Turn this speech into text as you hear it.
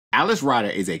Alice Rider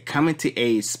is a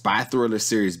coming-to-age spy thriller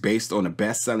series based on the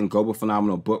best-selling global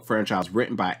phenomenal book franchise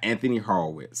written by Anthony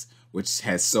Horowitz, which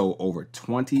has sold over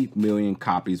 20 million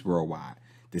copies worldwide.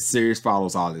 The series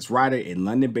follows Alice Rider, a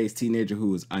London-based teenager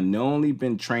who has unknowingly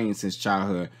been trained since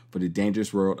childhood for the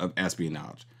dangerous world of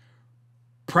espionage.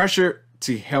 Pressured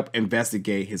to help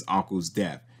investigate his uncle's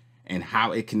death and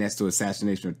how it connects to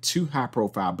assassination of two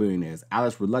high-profile billionaires,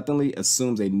 Alice reluctantly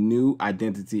assumes a new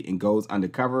identity and goes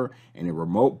undercover in a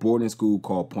remote boarding school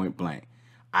called Point Blanc.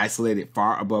 Isolated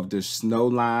far above the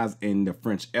snowlines in the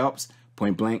French Alps,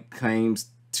 Point Blanc claims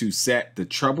to set the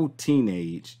troubled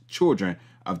teenage children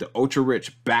of the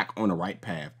ultra-rich back on the right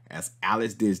path. As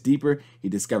Alice digs deeper, he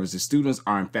discovers the students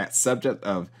are in fact subject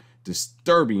of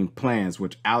disturbing plans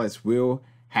which Alice will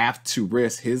have to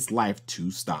risk his life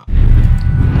to stop.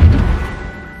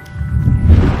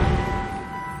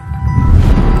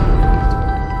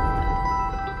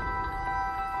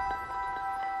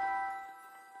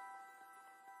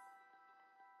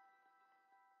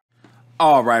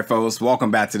 All right, folks,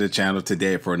 welcome back to the channel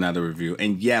today for another review.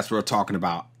 And yes, we're talking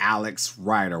about Alice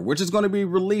Rider, which is going to be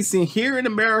releasing here in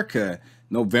America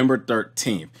November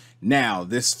 13th. Now,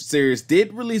 this series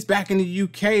did release back in the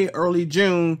UK early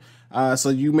June, so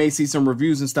you may see some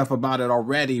reviews and stuff about it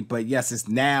already. But yes, it's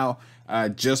now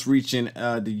just reaching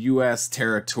the US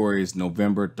territories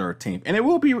November 13th. And it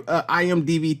will be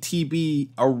IMDb TV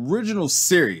original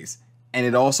series, and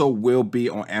it also will be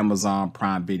on Amazon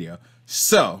Prime Video.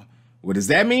 So what does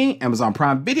that mean? Amazon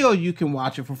Prime Video, you can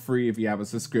watch it for free if you have a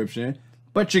subscription,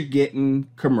 but you're getting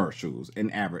commercials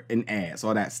and ads,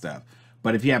 all that stuff.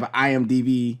 But if you have an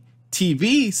IMDb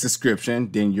TV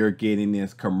subscription, then you're getting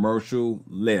this commercial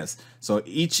list. So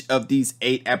each of these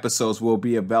 8 episodes will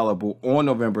be available on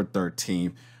November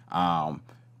 13th.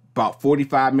 About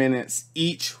 45 minutes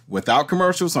each without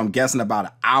commercials. So I'm guessing about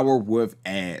an hour with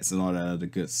ads and all that other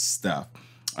good stuff.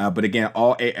 But again,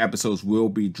 all 8 episodes will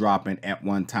be dropping at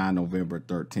one time, November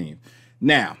 13th.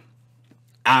 Now,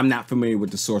 I'm not familiar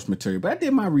with the source material, but I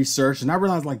did my research and I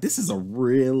realized like this is a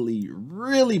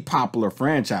really popular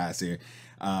franchise here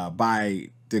by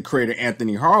the creator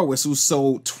Anthony Horowitz, who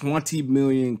sold 20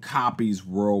 million copies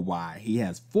worldwide. He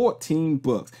has 14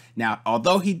 books. Now,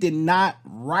 although he did not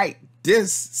write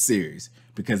this series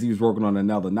because he was working on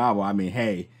another novel, I mean,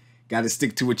 hey, got to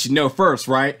stick to what you know first,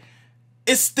 right?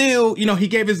 It's still, you know, he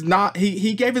gave his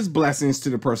he gave his blessings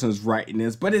to the person who's writing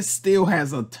this, but it still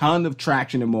has a ton of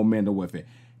traction and momentum with it.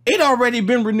 It already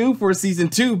been renewed for season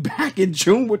 2 back in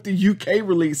June with the UK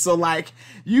release. So like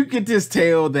you can just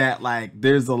tell that like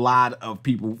there's a lot of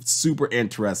people super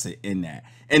interested in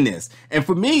this. And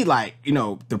for me, like, you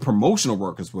know, the promotional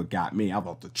work is what got me. I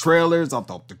thought the trailers, I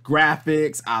thought the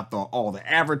graphics, I thought all the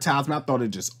advertisement, I thought it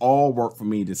just all worked for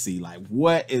me to see like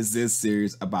what is this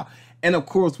series about. And of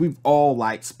course, we've all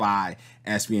liked spy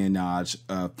espionage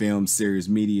film series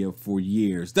media for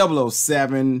years.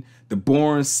 007, the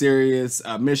Bourne series,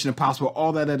 Mission Impossible,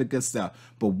 all that other good stuff.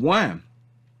 But one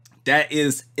that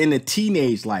is in a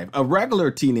teenage life, a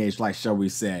regular teenage life, shall we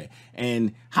say,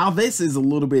 and how this is a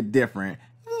little bit different.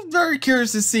 I was very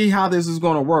curious to see how this is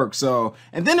going to work. So,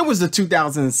 and then it was the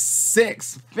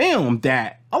 2006 film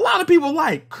that a lot of people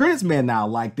liked. Critics may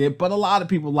not liked it, but a lot of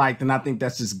people liked, and I think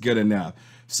that's just good enough.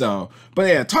 So, but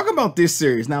yeah, talk about this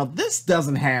series. Now, this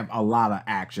doesn't have a lot of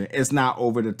action. It's not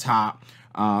over the top.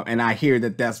 And I hear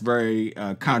that that's very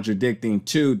contradicting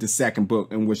to the second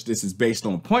book in which this is based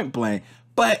on Point Blanc.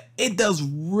 But it does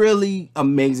really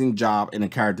amazing job in the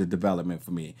character development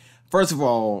for me. First of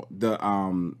all, the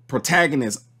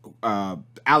protagonist,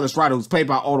 Alice Rider, who's played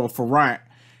by Otto Farrant,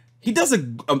 he does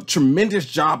a tremendous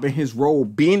job in his role,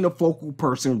 being the focal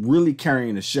person, really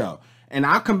carrying the show. And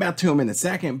I'll come back to him in a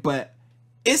second, but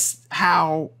it's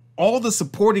how all the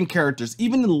supporting characters,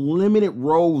 even the limited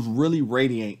roles, really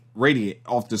radiate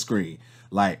off the screen.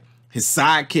 Like his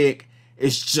sidekick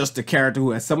is just a character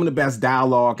who has some of the best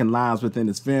dialogue and lines within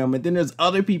this film. And then there's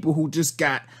other people who just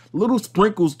got little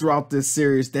sprinkles throughout this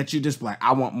series that you just like,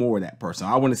 I want more of that person.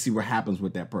 I want to see what happens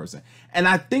with that person. And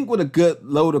I think with a good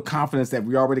load of confidence that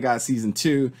we already got season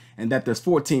 2 and that there's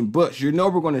 14 books, you know,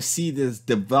 we're going to see this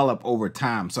develop over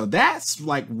time. So that's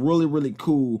like really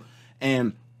cool.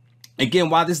 And again,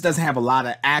 while this doesn't have a lot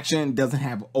of action, doesn't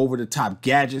have over-the-top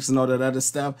gadgets and all that other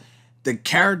stuff, the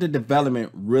character development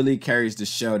really carries the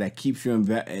show that keeps you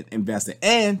invested.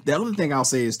 And the other thing I'll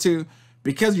say is too,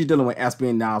 because you're dealing with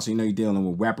espionage, you know, you're dealing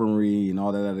with weaponry and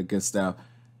all that other good stuff.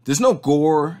 There's no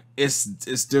gore.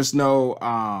 There's no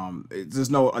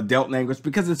adult language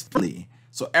because it's free.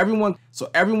 So everyone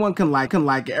can like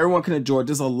it. Everyone can enjoy it.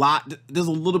 There's a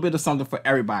little bit of something for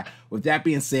everybody. With that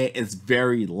being said, it's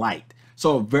very light.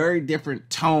 So a very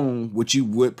different tone, which you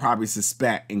would probably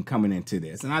suspect in coming into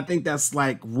this. And I think that's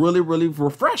like really, really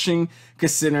refreshing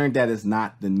considering that it's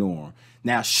not the norm.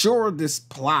 Now, sure, this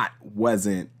plot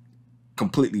wasn't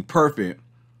completely perfect.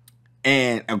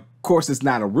 And of course, it's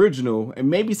not original. And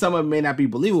maybe some of it may not be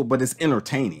believable, but it's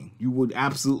entertaining. You would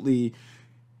absolutely,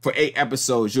 for 8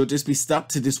 episodes, you'll just be stuck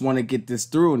to just want to get this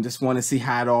through and just want to see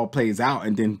how it all plays out.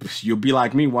 And then you'll be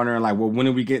like me wondering like, well, when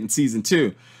are we getting season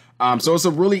 2? So it's a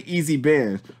really easy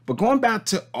binge. But going back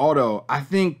to Otto, I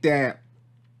think that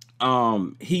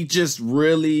he just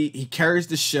really, he carries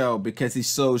the show because he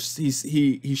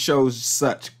shows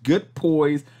such good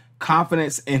poise,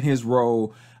 confidence in his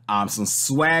role, some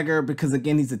swagger because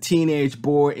again he's a teenage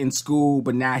boy in school,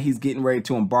 but now he's getting ready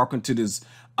to embark into this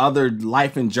other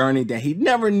life and journey that he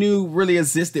never knew really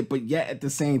existed, but yet at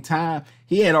the same time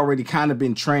he had already kind of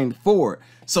been trained for it.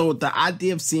 So the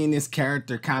idea of seeing this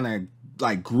character kind of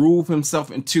like groove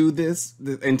himself into this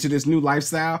new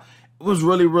lifestyle was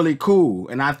really, really cool.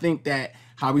 And I think that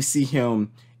how we see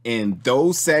him in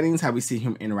those settings, how we see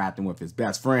him interacting with his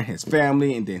best friend, his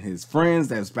family, and then his friends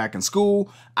that's back in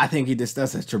school, I think he just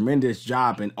does a tremendous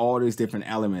job in all these different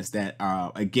elements that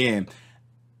again,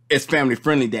 it's family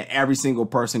friendly, that every single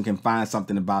person can find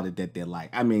something about it that they like.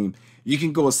 I mean, you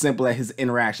can go as simple as his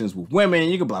interactions with women.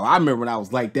 You can be like, well, I remember when I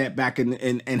was like that back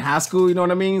in high school, you know what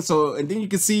I mean? So, and then you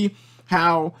can see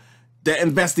how the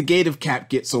investigative cap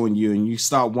gets on you and you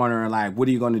start wondering like, what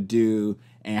are you going to do?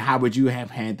 And how would you have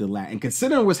handled that? And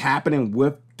considering what's happening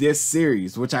with this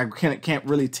series, which I can't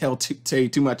really tell you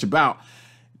too much about,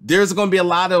 there's going to be a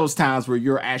lot of those times where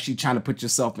you're actually trying to put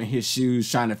yourself in his shoes,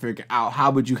 trying to figure out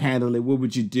how would you handle it, what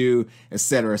would you do,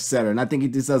 etc., etc. And I think he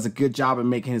just does a good job of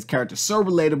making his character so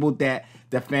relatable that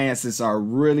the fans are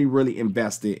really, really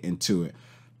invested into it.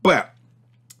 But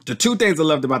the 2 things I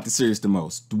loved about the series the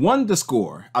most, one, the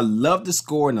score. I love the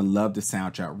score and I love the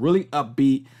soundtrack. Really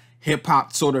upbeat,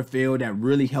 hip-hop sort of feel that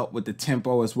really helped with the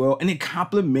tempo as well. And it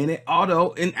complemented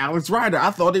Otto and Alex Rider. I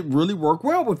thought it really worked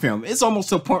well with him. It's almost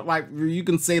to a point like you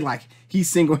can say like he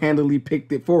single-handedly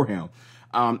picked it for him.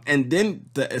 And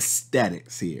then the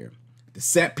aesthetics here. The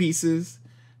set pieces,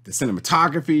 the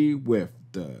cinematography with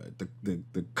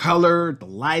the color, the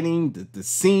lighting, the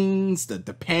scenes, the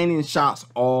panning shots,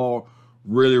 all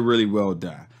really, really well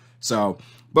done. So,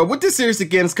 but with this series,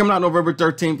 again, it's coming out November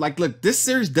 13th. Like, look, this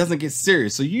series doesn't get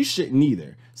serious, so you shouldn't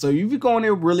either. So if you're going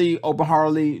there really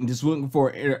open-heartedly and just looking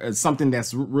for something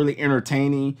that's really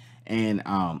entertaining and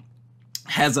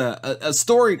has a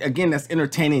story, again, that's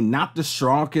entertaining, not the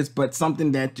strongest, but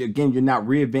something that, again, you're not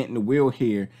reinventing the wheel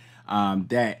here,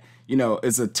 that, you know,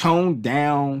 is a tone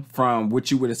down from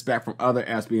what you would expect from other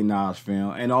espionage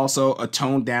film, and also a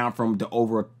tone down from the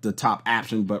over-the-top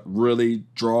action, but really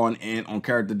drawing in on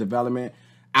character development.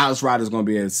 Alex Rider is going to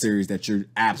be a series that you're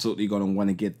absolutely going to want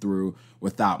to get through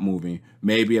without moving.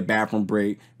 Maybe a bathroom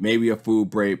break, maybe a food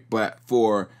break, but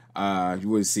for you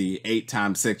would see 8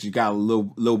 times 6, you got a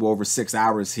little over 6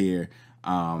 hours here.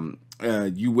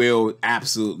 You will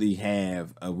absolutely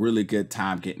have a really good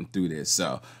time getting through this.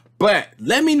 So, but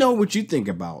let me know what you think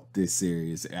about this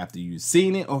series after you've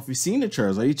seen it, or if you've seen the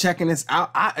trailers. Are you checking this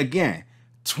out? Again,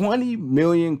 20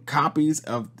 million copies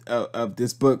of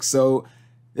this book. So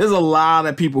there's a lot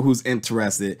of people who's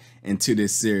interested into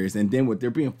this series. And then with there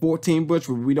being 14 books,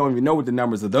 we don't even know what the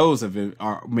numbers of those of it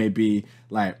are, may be.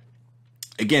 Like,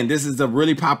 again, this is a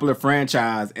really popular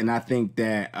franchise. And I think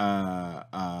that,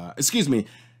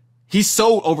 he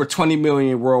sold over 20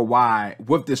 million worldwide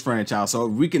with this franchise. So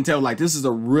we can tell like this is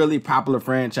a really popular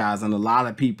franchise, and a lot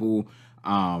of people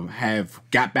have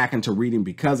got back into reading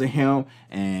because of him.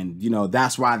 And, you know,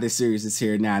 that's why this series is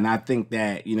here now. And I think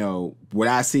that, you know, what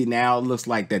I see now looks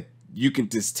like that you can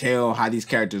just tell how these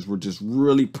characters were just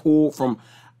really pulled from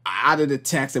out of the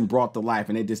text and brought to life.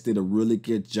 And they just did a really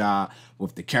good job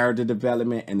with the character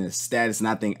development and the status. And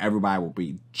I think everybody will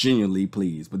be genuinely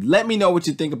pleased. But let me know what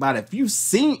you think about it. If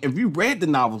you read the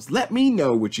novels, let me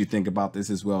know what you think about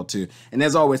this as well too. And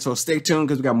as always, so stay tuned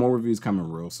because we got more reviews coming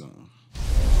real soon.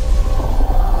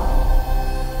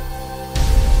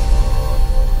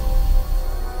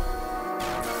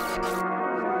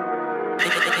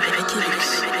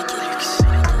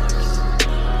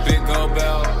 Big gold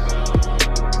bell.